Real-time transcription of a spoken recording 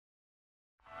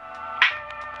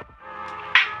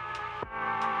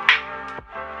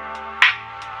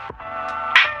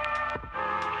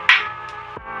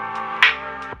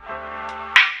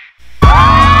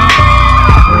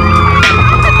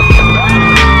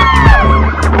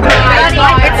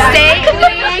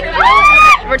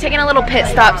pit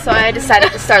stop, so I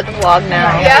decided to start the vlog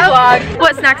now. Yeah. Vlog.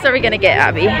 What snacks are we gonna get,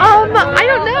 Abby? I don't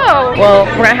know. Well,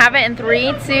 we're gonna have it in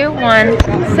 3, 2, 1.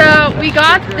 So we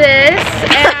got this,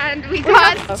 and we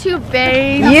got 2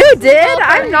 bangs. You did?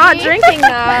 I'm not drinking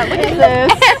that. Look at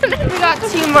this. We got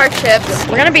 2 more chips.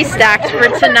 We're gonna be stacked for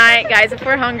tonight, guys. If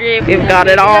we're hungry, we've got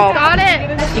it all. Got it.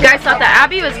 You guys thought that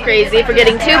Abby was crazy for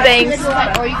getting 2 bangs.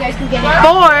 Or you guys can get it.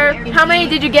 4. How many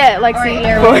did you get, Lexi?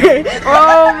 4.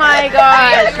 Oh my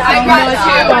gosh. I got 2.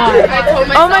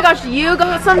 Oh my goch, you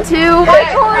got some too?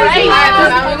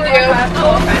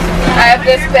 I have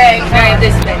this bang. I have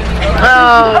this bang.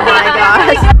 Oh my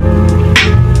gosh.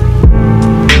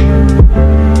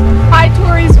 Hi,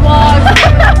 Tori's vlog.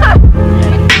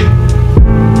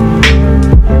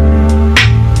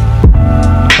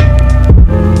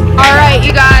 Alright,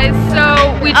 you guys, so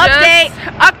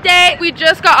we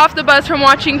just got off the bus from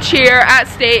watching Cheer at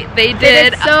State. They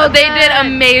did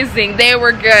amazing. They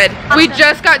were good. We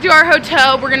just got to our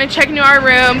hotel. We're gonna check into our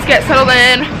rooms, get settled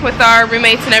in with our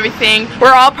roommates and everything.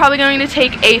 We're all probably going to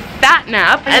take a fat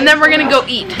nap, and then we're gonna go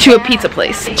eat to a pizza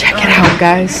place. Check it out,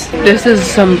 guys. This is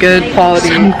some good quality,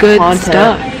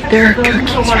 stuff. There are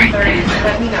cookies right there.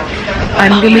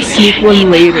 I'm gonna sneak one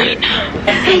later.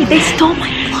 Hey, they stole my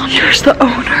vlog. Here's the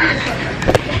owner.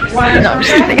 No, I'm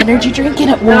just getting energy drink and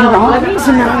it wore off,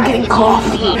 so now I'm getting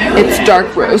coffee. It's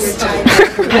dark roast.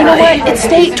 You know what? It's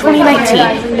State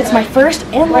 2019. It's my first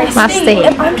and last state,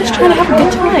 and I'm just trying to have a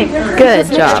good time. Good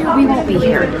job. Next year we won't be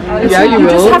here. Yeah, you will. You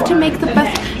just have to make the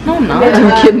best. No, I'm not.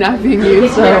 I'm kidnapping you,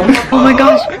 so.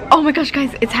 Oh my gosh,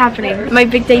 guys, it's happening. My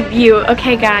big debut.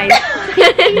 Okay, guys.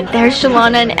 There's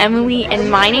Shalana and Emily, and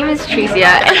my name is Tricia,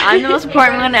 and I'm the most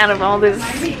important one out of all these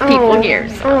people here.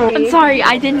 So. I'm sorry,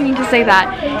 I didn't mean to say that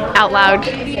out loud.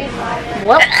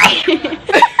 What?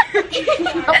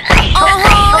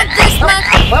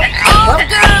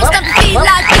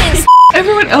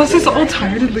 Everyone else is all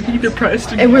tired and looking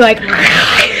depressed. And we're like,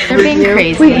 They're being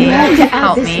crazy. You have to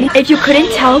help me. if you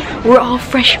couldn't tell, we're all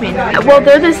freshmen. Well,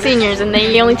 they're the seniors, and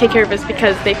they only take care of us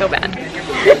because they feel bad.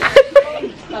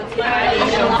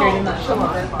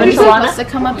 Are you supposed to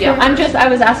come up here? I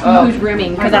was asking who's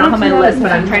rooming because I don't have my list,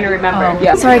 but I'm trying to remember.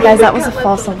 Yeah. Sorry guys, that was a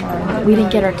false alarm. We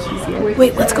didn't get our keys yet.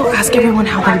 Wait, let's go ask everyone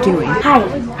how they're doing. Hi,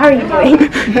 how are you doing?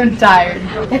 I'm tired.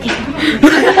 Okay.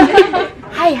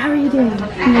 Hi, how are you doing?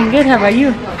 I'm good, how about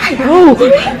you? Oh,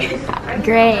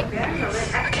 great.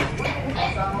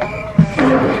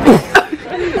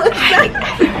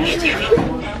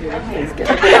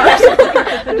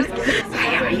 Hi,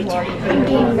 how are you doing?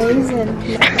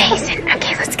 Amazing.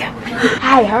 Okay, let's go.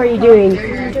 Hi, how are you doing?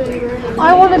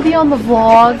 I want to be on the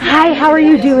vlog. Hi, how are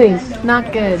you doing?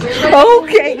 Not good.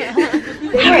 Okay.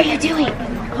 How are you doing?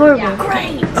 Horrible.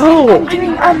 Great. Oh. I'm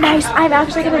doing nice. I'm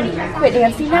actually gonna quit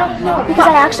dancing now because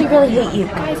I actually really hate you.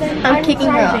 I'm kicking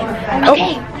her out.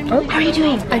 Okay. How are you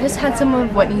doing? I just had some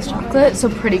of Whitney's chocolate, so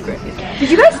pretty great. Did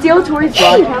you guys steal Tori's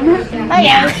vlog camera?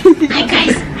 Yeah. Hi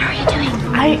guys. How are you doing?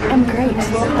 I am great.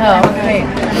 Oh, great.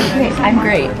 I'm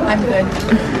great. I'm good.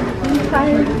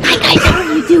 Hi guys. How are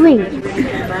you doing?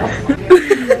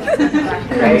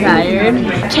 I'm tired.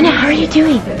 Jenna, how are you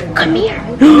doing? Come here.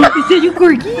 Is that you,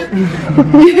 Corgi?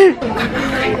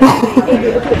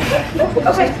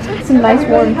 Some nice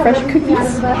warm fresh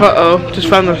cookies. Uh-oh, just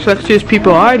found the sexiest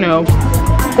people I know.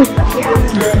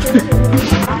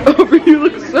 Oh, you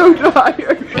look so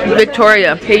tired.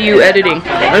 Victoria, hey you editing.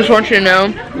 I just want you to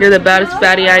know, you're the baddest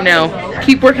baddie I know.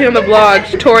 Keep working on the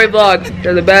vlogs, Tori vlogs,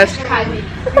 they're the best.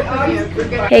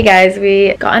 Hey guys,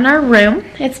 we got in our room.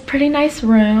 It's a pretty nice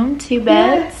room, 2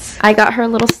 beds. I got her a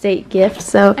little State gift,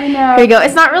 so here you go.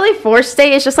 It's not really for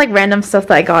State, it's just like random stuff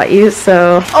that I got you,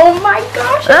 so. Oh my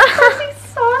gosh, these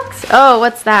socks. Oh,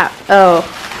 what's that? Oh.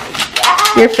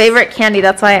 Your favorite candy,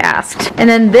 that's why I asked. And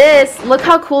then this, look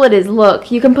how cool it is.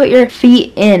 Look, you can put your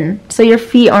feet in, so your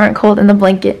feet aren't cold in the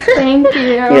blanket. Thank you.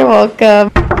 You're welcome.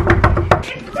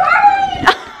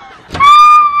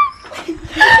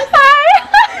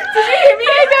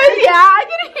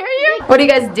 What are you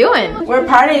guys doing? We're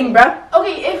partying, bro.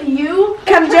 Okay, if you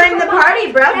Come join the party,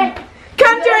 bro.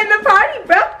 Come join the party,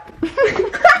 bro.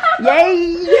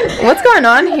 Yay! What's going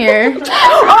on here?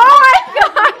 Oh my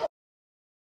god!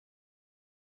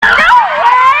 No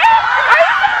way! Are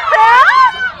you serious?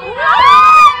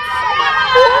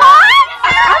 What?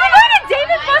 Are we going to Dave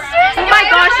 & Buster's? Oh my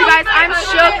gosh, you guys, I'm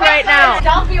shook right now.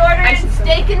 Don't be ordering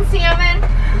steak and salmon.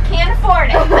 Can't afford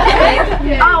it.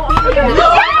 Oh,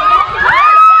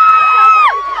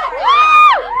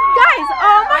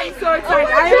 I'm so excited.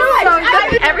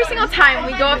 Every single time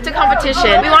we go up to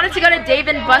competition, we wanted to go to Dave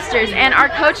 & Buster's, and our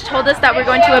coach told us that we're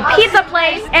going to a pizza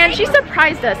place, and she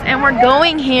surprised us, and we're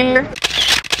going here.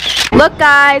 Look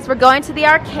guys, we're going to the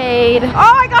arcade.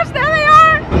 Oh my gosh, there they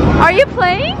are! Are you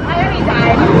playing? I already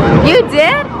died. You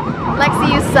did?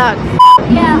 Lexi, you suck.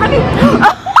 Yeah.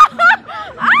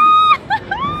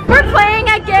 We're playing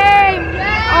a game!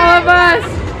 All of us.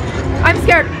 I'm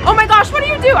scared. Oh my gosh, what do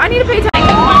you do? I need to pay attention.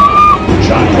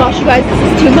 Oh my gosh, you guys, this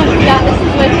is too much. Yeah, this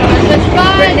is way too much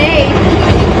fun. Renee.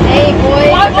 Hey,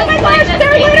 boys. Oh my gosh,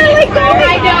 they're literally going.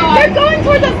 I know. They're going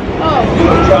towards us.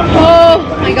 Oh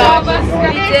my gosh.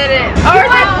 We did it. Oh,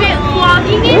 we're like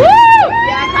vlogging it? Woo!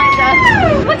 Yeah, kinda.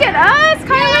 Look at us,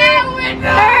 Kyler.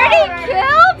 30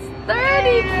 kills?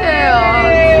 30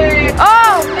 kills.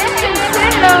 Oh, mission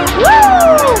signal.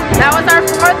 Woo! That was our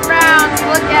 4th round.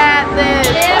 Look at this.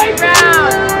 4th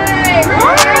round.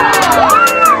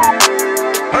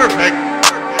 Perfect.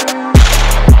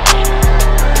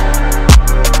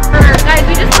 Guys,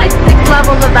 we just played 6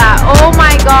 levels of that. Oh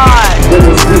my god.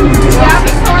 Yeah,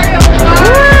 Victoria.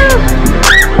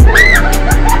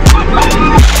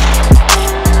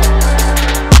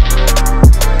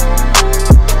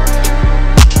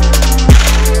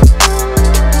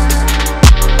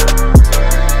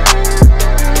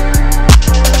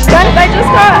 Guys, I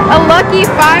just got a lucky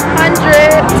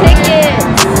 500 tickets.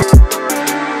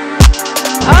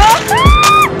 Oh!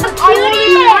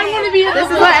 This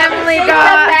is what Emily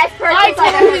got. Best purchase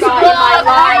I've ever got in my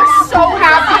life. I'm so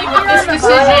happy with this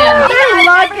decision.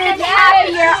 I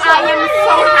am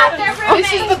so happy.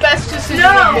 This is the best decision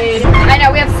we've made. I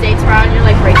know we have states around. You're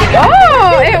like breaking it.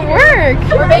 Oh, it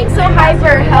worked. We're being so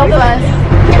hyper. Help us.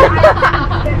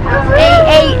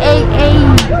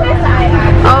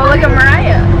 Oh, look at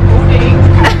Mariah.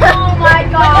 Oh my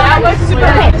god.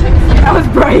 That was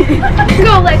bright.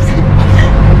 Go, Lex.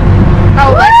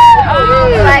 Oh, Lex.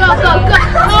 Go, go, go.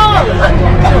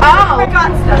 Oh.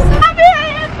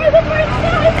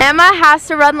 Emma has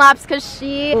to run laps because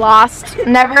she lost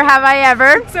Never Have I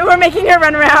Ever. So we're making her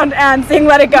run around and sing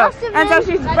Let It Go. And so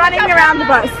she's running around the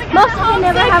bus.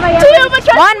 Never have I ever.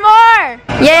 One more.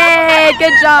 Yay,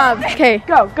 good job. Okay.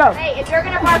 Go, go. Hey, if you're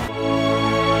gonna run.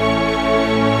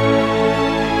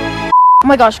 Oh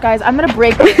my gosh, guys, I'm gonna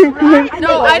break.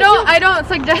 No, I don't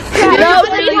suggest it. No,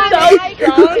 please don't.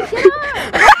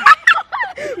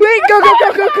 Wait, go.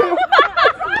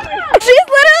 She's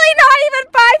literally not even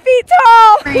 5 feet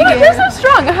tall. You're so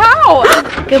strong. How?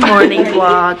 Good morning,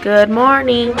 vlog. Good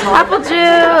morning. Apple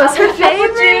juice, her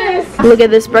favorite. Look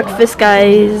at this breakfast,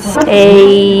 guys. What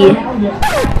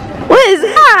is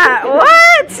that?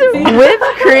 What?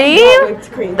 Whipped cream?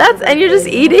 That's, and you're just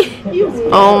eating?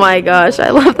 Oh my gosh, I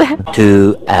love that.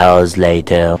 2 hours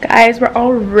later. Guys, we're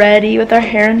all ready with our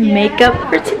hair and makeup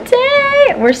for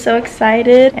today. We're so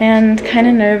excited and kind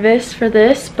of nervous for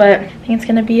this, but I think it's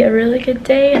gonna be a really good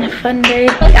day and a fun day.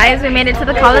 Guys, we made it to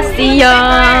the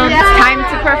Coliseum. It's time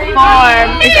to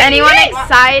perform. Is anyone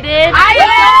excited?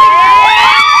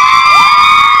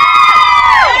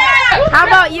 How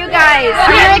about you guys?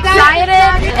 Are you excited?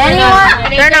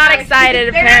 Anyone? They're not excited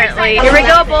apparently. Here we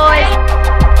go, boys.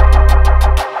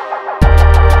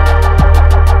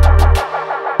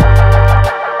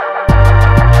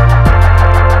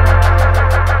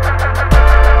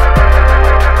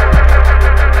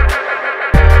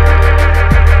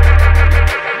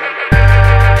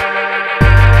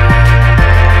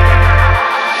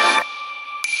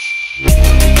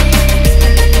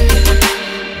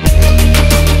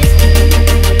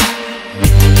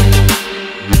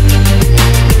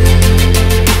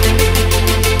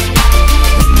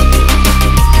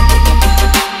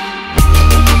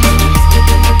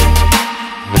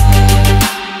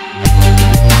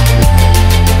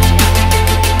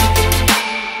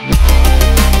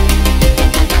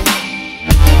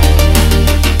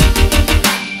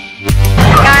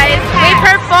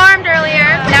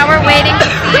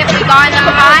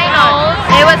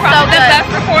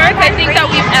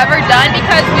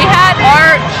 Because we had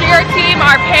our cheer team,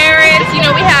 our parents, you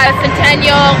know, we had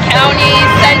Centennial, County,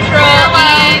 Central,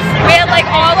 East. We had like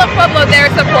all of Pueblo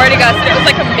there supporting us. It was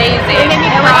like amazing. It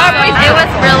was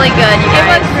really good, you guys. It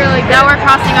was really good. Now we're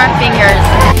crossing our fingers.